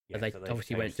 So they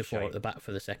obviously went to 4 at the back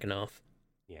for the second half.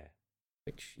 Yeah.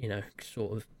 Which,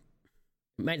 sort of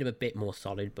made him a bit more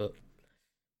solid, but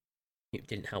it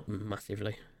didn't help him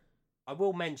massively. I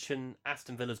will mention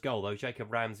Aston Villa's goal, though.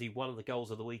 Jacob Ramsey, one of the goals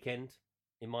of the weekend,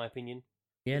 in my opinion.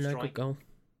 Yeah, good goal.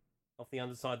 Off the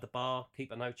underside of the bar,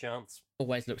 keeper no chance.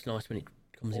 Always looks nice when it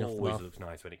comes in off the bar. Always looks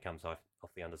nice when it comes off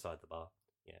the underside of the bar.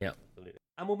 Yeah. Absolutely.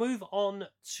 And we'll move on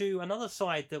to another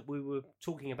side that we were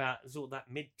talking about, sort of that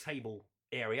mid-table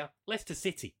area, Leicester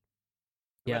City.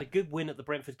 They had a good win at the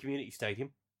Brentford Community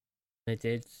Stadium. They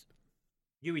did.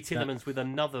 Yuri Tillemans with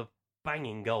another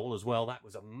banging goal as well. That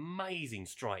was amazing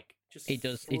strike. Just He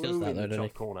does flew that in though, the doesn't he?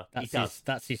 top corner. That's He does.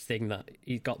 that's his thing. That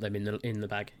he's got them in the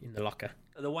bag, in the locker.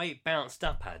 The way it bounced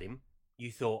up at him,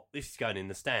 you thought this is going in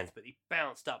the stands, but he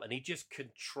bounced up and he just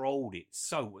controlled it.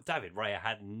 So David Raya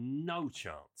had no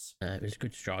chance. It was a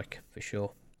good strike for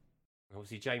sure.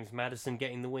 Obviously, James Maddison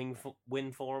getting the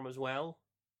win for him as well.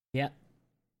 Yeah,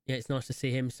 it's nice to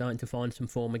see him starting to find some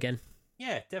form again.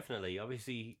 Yeah, definitely.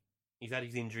 Obviously, he's had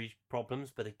his injury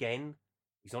problems, but again,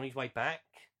 he's on his way back.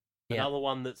 Yeah. Another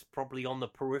one that's probably on the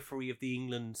periphery of the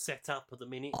England setup at the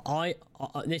minute.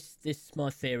 This is my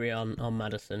theory on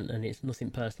Maddison, and it's nothing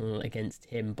personal against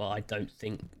him, but I don't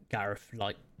think Gareth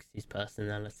likes his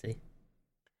personality.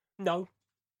 No,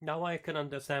 I can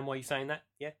understand why you're saying that.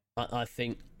 Yeah, I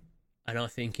think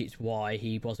it's why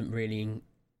he wasn't really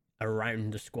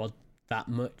around the squad that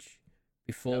much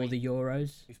before the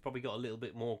Euros. He's probably got a little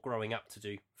bit more growing up to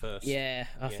do first. Yeah,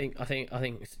 I think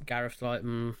Gareth's like.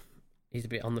 He's a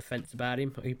bit on the fence about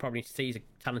him. He probably sees a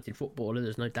talented footballer.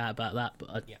 There's no doubt about that.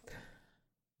 But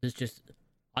there's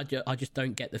I just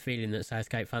don't get the feeling that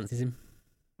Southgate fancies him.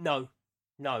 No.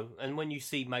 And when you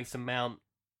see Mason Mount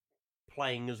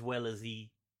playing as well as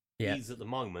he is at the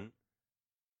moment,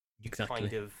 you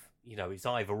kind of, it's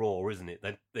either or, isn't it?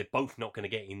 They're both not going to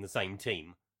get in the same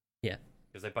team. Yeah.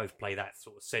 Because they both play that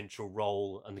sort of central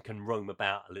role and can roam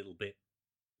about a little bit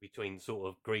between sort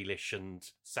of Grealish and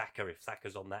Saka, if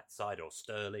Saka's on that side, or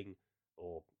Sterling,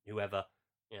 or whoever.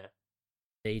 Yeah.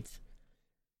 Leeds.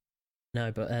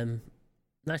 No, but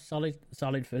no, solid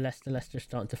for Leicester. Leicester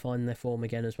starting to find their form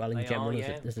again as well in general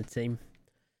as a team.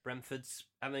 Brentford's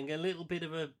having a little bit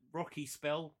of a rocky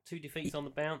spell. 2 defeats on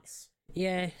the bounce.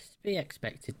 Yeah, it's to be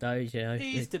expected though. It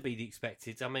is to be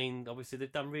expected. I mean, obviously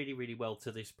they've done really, really well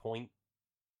to this point.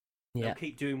 Yeah. They'll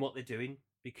keep doing what they're doing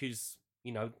because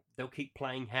they'll keep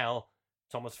playing how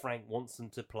Thomas Frank wants them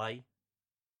to play,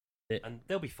 and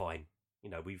they'll be fine.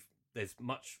 There's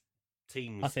much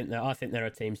teams. I think there are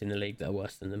teams in the league that are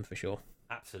worse than them for sure.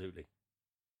 Absolutely,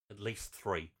 at least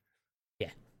 3. Yeah,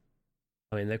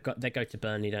 I mean they go to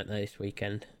Burnley, don't they, this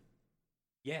weekend?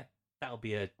 Yeah, that'll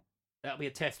be a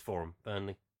test for them,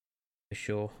 Burnley, for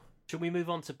sure. Should we move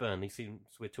on to Burnley since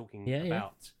we're talking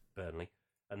about Burnley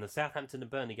and the Southampton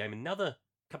and Burnley game? Another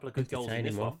couple of good goals in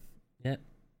this one. Yeah.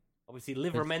 Obviously,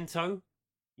 Livramento,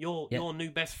 your new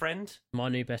best friend. My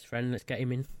new best friend. Let's get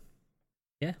him in.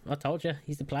 Yeah, I told you.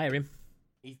 He's the player, him.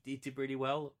 He did really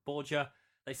well. Borja,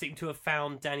 they seem to have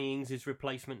found Danny Ings'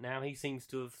 replacement now. He seems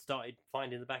to have started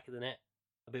finding the back of the net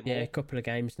a bit more. Yeah, a couple of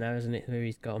games now, isn't it, where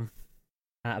he's gone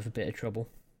out of a bit of trouble.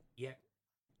 Yeah.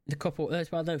 The couple,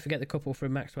 as well, don't forget the couple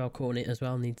from Maxwell Cornet as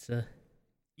well needs to...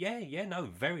 Yeah, no,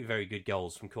 very, very good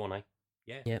goals from Cornet.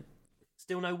 Yeah. Yeah.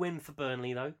 Still no win for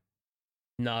Burnley, though.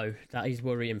 No, that is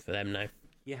worrying for them now.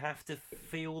 You have to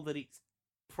feel that it's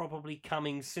probably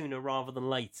coming sooner rather than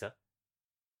later.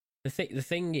 The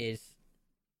thing is,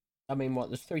 I mean,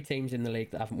 there's 3 teams in the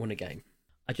league that haven't won a game.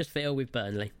 I just feel with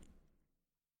Burnley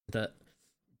that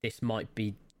this might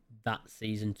be that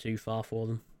season too far for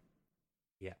them.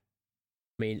 Yeah.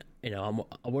 I mean,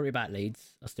 I worry about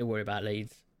Leeds. I still worry about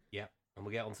Leeds. Yeah, and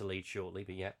we'll get on to Leeds shortly,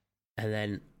 but yeah. And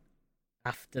then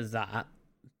after that,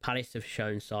 Palace have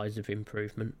shown signs of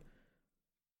improvement.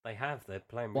 They have. They're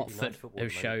playing really nice football.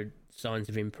 Have showed signs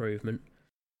of improvement.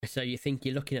 So you think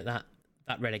you're looking at that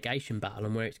relegation battle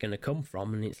and where it's going to come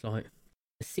from, and it's like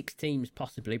 6 teams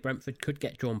possibly. Brentford could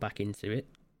get drawn back into it.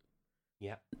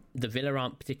 Yeah. The Villa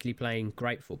aren't particularly playing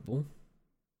great football.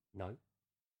 No.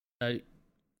 So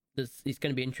it's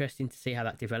going to be interesting to see how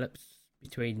that develops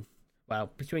between now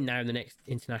and the next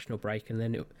international break, and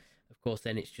then of course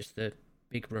it's just the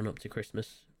big run up to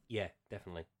Christmas. Yeah,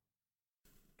 definitely.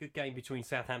 Good game between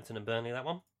Southampton and Burnley, that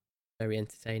one. Very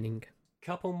entertaining.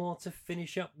 Couple more to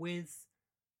finish up with.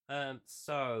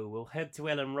 So we'll head to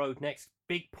Ellen Road next.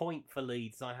 Big point for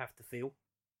Leeds, I have to feel.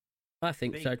 I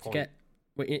think so. To get,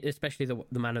 especially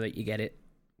the manner that you get it.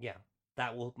 Yeah,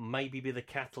 that will maybe be the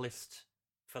catalyst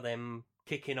for them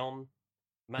kicking on.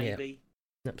 Maybe.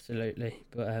 Yeah, absolutely,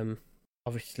 but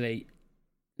obviously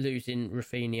losing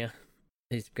Rafinha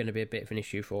is going to be a bit of an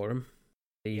issue for him.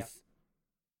 I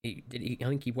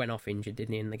think he went off injured,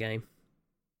 didn't he, in the game?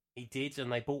 He did,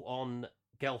 and they brought on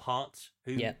Gelhardt,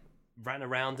 who ran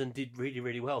around and did really,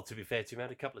 really well, to be fair to him.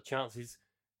 Had a couple of chances.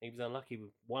 He was unlucky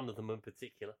with one of them in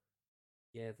particular.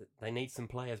 Yeah, they need some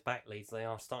players back, Leeds. They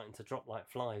are starting to drop like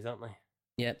flies, aren't they?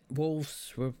 Yeah,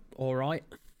 Wolves were all right.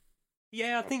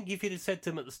 Yeah, I think if you'd have said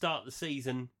to them at the start of the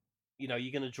season, you're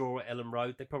going to draw at Ellen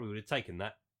Road, they probably would have taken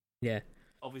that. Yeah.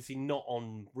 Obviously not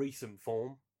on recent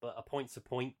form, but a point's a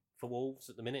point for Wolves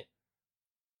at the minute.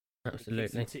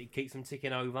 Absolutely. It keeps them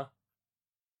ticking over.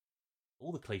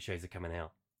 All the cliches are coming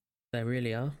out. They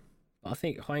really are. But I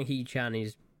think Hwang Hee-chan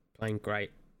is playing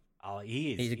great. Oh,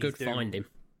 he is. He's a good find, him.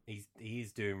 He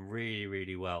is doing really,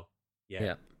 really well.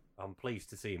 Yeah. I'm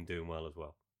pleased to see him doing well as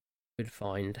well. Good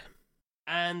find.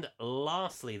 And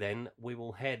lastly, then, we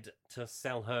will head to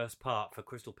Selhurst Park for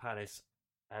Crystal Palace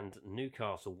and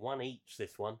Newcastle. 1 each,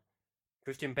 this one.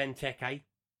 Christian Benteke.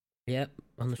 Yep,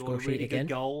 on the score sheet really again.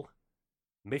 Good goal.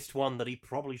 Missed one that he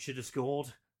probably should have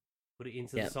scored. Put it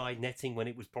into the side netting when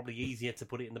it was probably easier to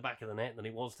put it in the back of the net than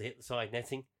it was to hit the side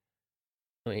netting.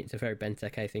 I mean, it's a very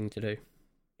Benteke thing to do.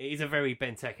 It is a very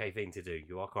Benteke thing to do.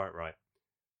 You are quite right.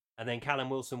 And then Callum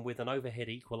Wilson with an overhead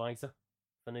equaliser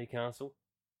for Newcastle.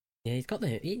 Yeah,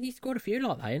 he's scored a few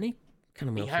like that, hasn't he?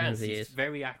 Callum Wilson over the years. He's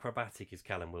very acrobatic, is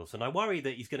Callum Wilson. I worry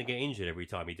that he's going to get injured every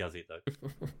time he does it, though,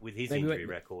 with his injury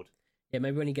record. Yeah,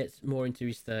 maybe when he gets more into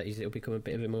his 30s, it'll become a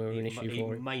bit of more of an issue for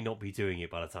him. He may not be doing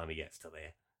it by the time he gets to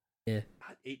there. Yeah.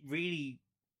 It really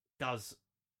does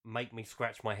make me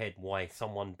scratch my head why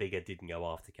someone bigger didn't go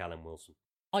after Callum Wilson.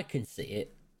 I can see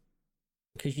it.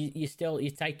 Because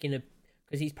you're taking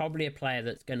because he's probably a player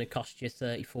that's going to cost you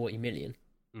 30, 40 million,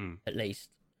 at least.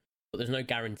 But there's no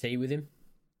guarantee with him.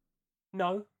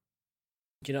 No.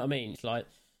 Do you know what I mean? It's like,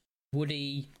 would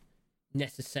he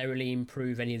necessarily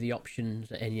improve any of the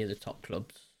options at any of the top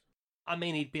clubs? I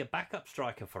mean, he'd be a backup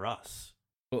striker for us.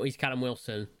 But he's Callum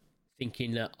Wilson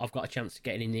thinking that I've got a chance of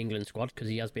getting in the England squad because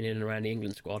he has been in and around the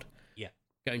England squad. Yeah.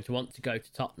 Going to want to go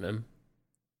to Tottenham.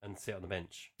 And sit on the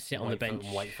bench.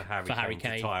 And wait for Harry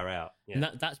Kane to tire out. Yeah.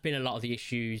 And that's been a lot of the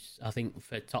issues, I think,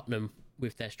 for Tottenham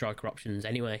with their striker options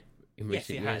anyway in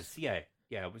recent years. Yes, it has.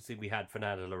 Yeah, obviously we had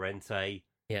Fernando Llorente.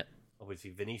 Yeah.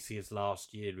 Obviously Vinicius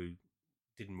last year who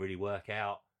didn't really work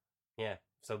out. Yeah.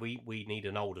 So we need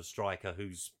an older striker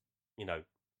who's,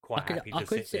 quite happy to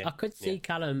sit there. I could see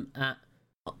Callum at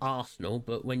Arsenal,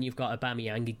 but when you've got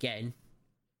Aubameyang again,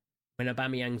 when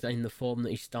Aubameyang's in the form that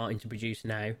he's starting to produce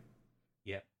now,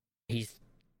 yeah, he's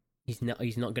not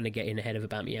going to get in ahead of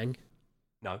Aubameyang.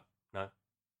 No.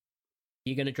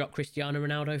 You're going to drop Cristiano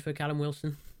Ronaldo for Callum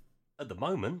Wilson? At the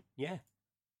moment, yeah.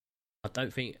 I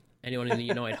don't think anyone in the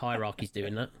United hierarchy is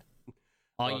doing that.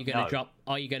 Are you going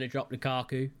to drop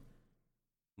Lukaku?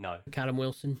 No. Callum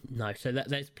Wilson? No. So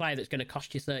there's a player that's going to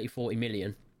cost you 30, 40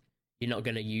 million. You're not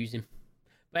going to use him.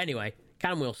 But anyway,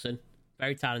 Callum Wilson,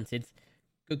 very talented,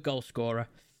 good goal scorer.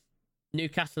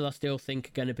 Newcastle, I still think,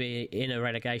 are going to be in a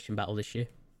relegation battle this year.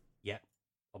 Yeah.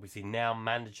 Obviously now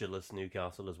managerless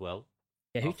Newcastle as well.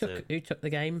 Yeah, who took the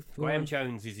game? Graham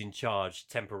Jones is in charge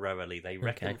temporarily. They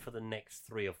reckon for the next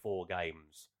 3 or 4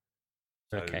 games.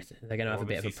 So they're going to have a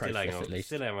bit of a process at least.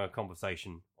 Still having a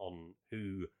conversation on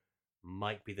who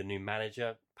might be the new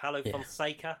manager. Paulo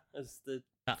Fonseca as the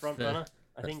front runner,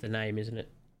 I think. That's the name, isn't it?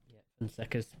 Yeah,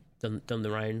 Fonseca's done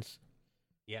the rounds.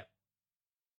 Yeah.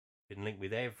 Been linked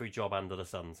with every job under the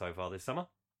sun so far this summer.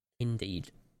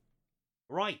 Indeed.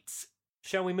 Right.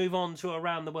 Shall we move on to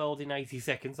Around the World in 80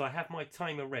 seconds? I have my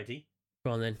timer ready.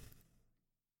 Go on then.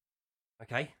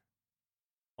 Okay.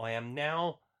 I am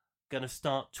now going to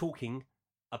start talking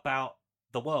about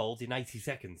the world in 80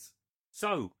 seconds.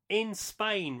 So, in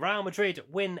Spain, Real Madrid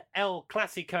win El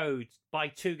Clasico by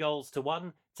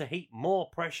 2-1 to heap more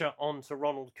pressure onto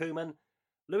Ronald Koeman.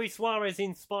 Luis Suarez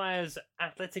inspires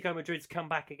Atletico Madrid's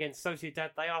comeback against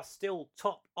Sociedad. They are still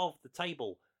top of the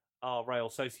table, are Real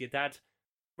Sociedad.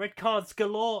 Red cards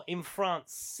galore in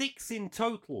France, 6 in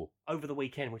total over the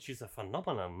weekend, which is a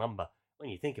phenomenal number when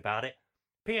you think about it.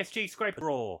 PSG scrape a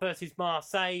draw versus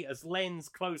Marseille as Lens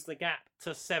close the gap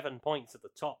to 7 points at the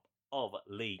top of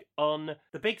League On.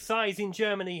 The big size in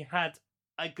Germany had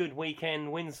a good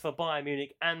weekend, wins for Bayern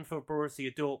Munich and for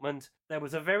Borussia Dortmund. There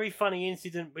was a very funny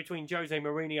incident between Jose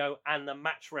Mourinho and the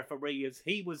match referee as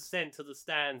he was sent to the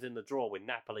stands in the draw with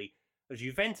Napoli as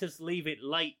Juventus leave it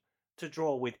late to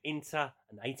draw with Inter,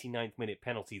 an 89th minute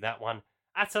penalty that one.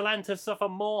 Atalanta suffer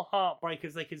more heartbreak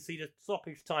as they concede a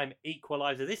stoppage time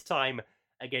equaliser, this time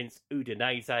against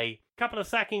Udinese. Couple of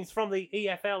sackings from the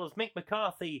EFL as Mick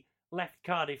McCarthy left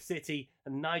Cardiff City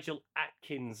and Nigel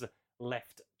Atkins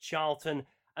left Charlton.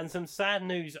 And some sad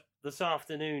news this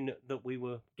afternoon that we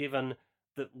were given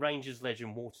that Rangers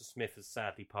legend Walter Smith has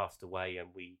sadly passed away, and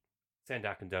we send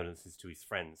our condolences to his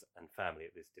friends and family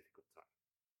at this difficult time.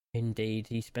 Indeed,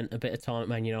 he spent a bit of time at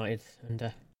Man United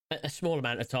and a small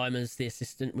amount of time as the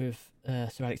assistant with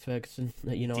Sir Alex Ferguson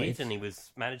at United. He did, and he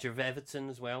was manager of Everton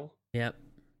as well. Yep.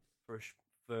 For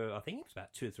I think it was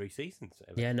about 2 or 3 seasons.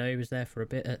 Yeah, no, he was there for a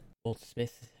bit at Walter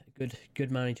Smith.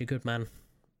 Good manager, good man.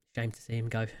 Shame to see him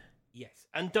go. Yes,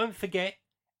 and don't forget,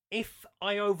 if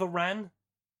I overran,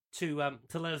 to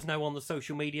let us know on the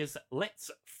social medias. Let's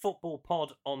Football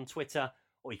Pod on Twitter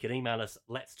or you can email us,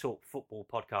 let's talk football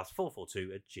podcast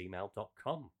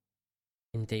 442@gmail.com.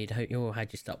 Indeed. Hope you all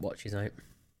had your stopwatches out.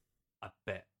 I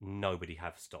bet nobody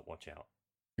have stopwatch out.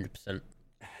 100%.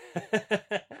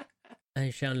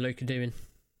 How's Gianluca doing?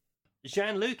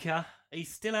 Gianluca,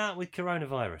 he's still out with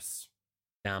coronavirus.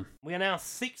 Damn. We are now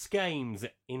 6 games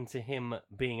into him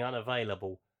being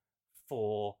unavailable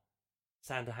for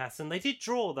Sander Hassan. They did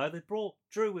draw, though. They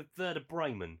drew with Werder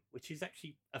Bremen, which is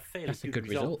actually a fairly good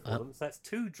result for them. So that's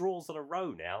 2 draws in a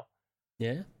row now.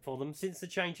 Yeah. For them. Since the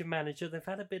change of manager, they've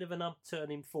had a bit of an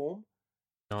upturn in form.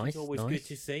 Nice. It's always good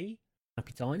to see.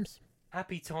 Happy times.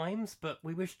 Happy times, but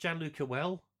we wish Gianluca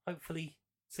well. Hopefully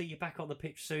see you back on the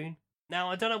pitch soon. Now,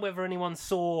 I don't know whether anyone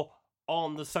saw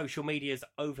on the social medias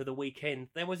over the weekend,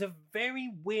 there was a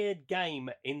very weird game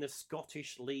in the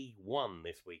Scottish League One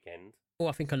this weekend. Oh,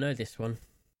 I think I know this one.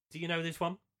 Do you know this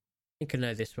one? I think I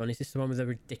know this one. Is this the one with a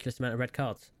ridiculous amount of red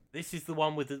cards? This is the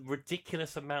one with a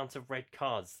ridiculous amount of red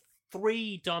cards.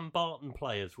 3 Dumbarton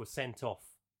players were sent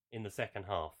off in the second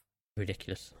half.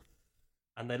 Ridiculous.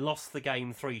 And they lost the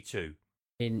game 3-2.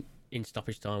 In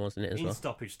stoppage time, wasn't it, as well? In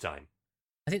stoppage time.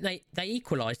 I think they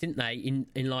equalised, didn't they,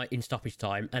 in stoppage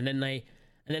time, and then they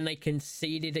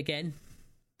conceded again.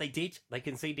 They did. They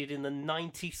conceded in the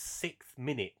 96th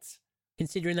minute.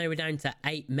 Considering they were down to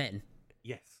 8 men.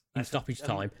 Yes. In stoppage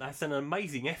time. That's an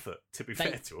amazing effort, to be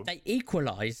fair to them. They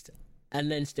equalised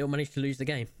and then still managed to lose the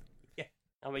game. Yeah.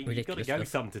 I mean, you've got to go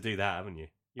some to do that, haven't you?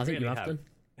 I think you have done.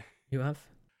 You have.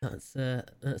 That's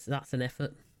an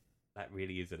effort. That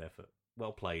really is an effort.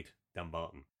 Well played,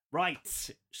 Dumbarton. Right.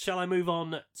 Shall I move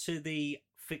on to the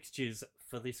fixtures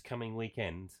for this coming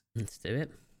weekend? Let's do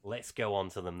it. Let's go on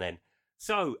to them then.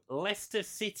 So, Leicester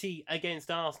City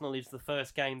against Arsenal is the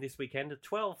first game this weekend. A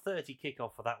 12:30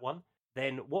 kickoff for that one.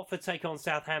 Then Watford take on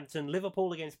Southampton,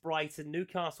 Liverpool against Brighton,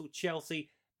 Newcastle, Chelsea,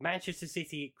 Manchester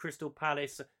City, Crystal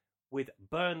Palace, with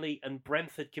Burnley and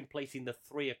Brentford completing the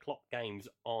 3 o'clock games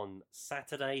on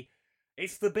Saturday.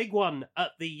 It's the big one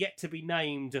at the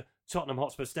yet-to-be-named Tottenham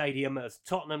Hotspur Stadium as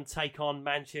Tottenham take on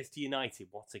Manchester United.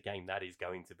 What a game that is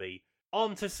going to be.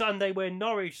 On to Sunday where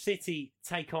Norwich City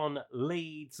take on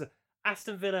Leeds,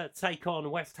 Aston Villa take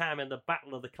on West Ham in the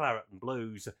Battle of the Claret and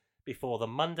Blues before the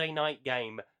Monday night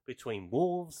game between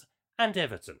Wolves and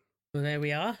Everton. Well, there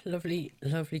we are. Lovely,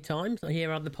 lovely times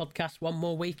here on the podcast. One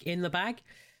more week in the bag.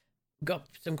 Got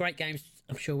some great games.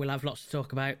 I'm sure we'll have lots to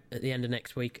talk about at the end of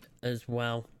next week as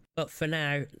well. But for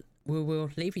now, we will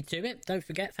leave you to it. Don't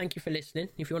forget, thank you for listening.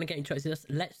 If you want to get in touch with us,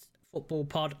 Let's Football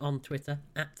Pod on Twitter,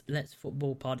 at Let's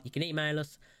Football Pod. You can email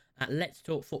us at Let's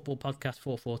Talk Football Podcast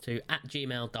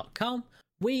 442@gmail.com.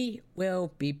 We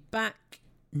will be back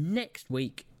next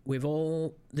week with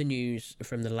all the news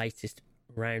from the latest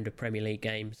round of Premier League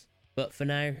games. But for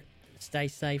now, stay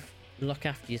safe, look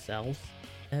after yourselves,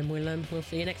 and we'll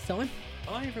see you next time.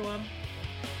 Bye, everyone.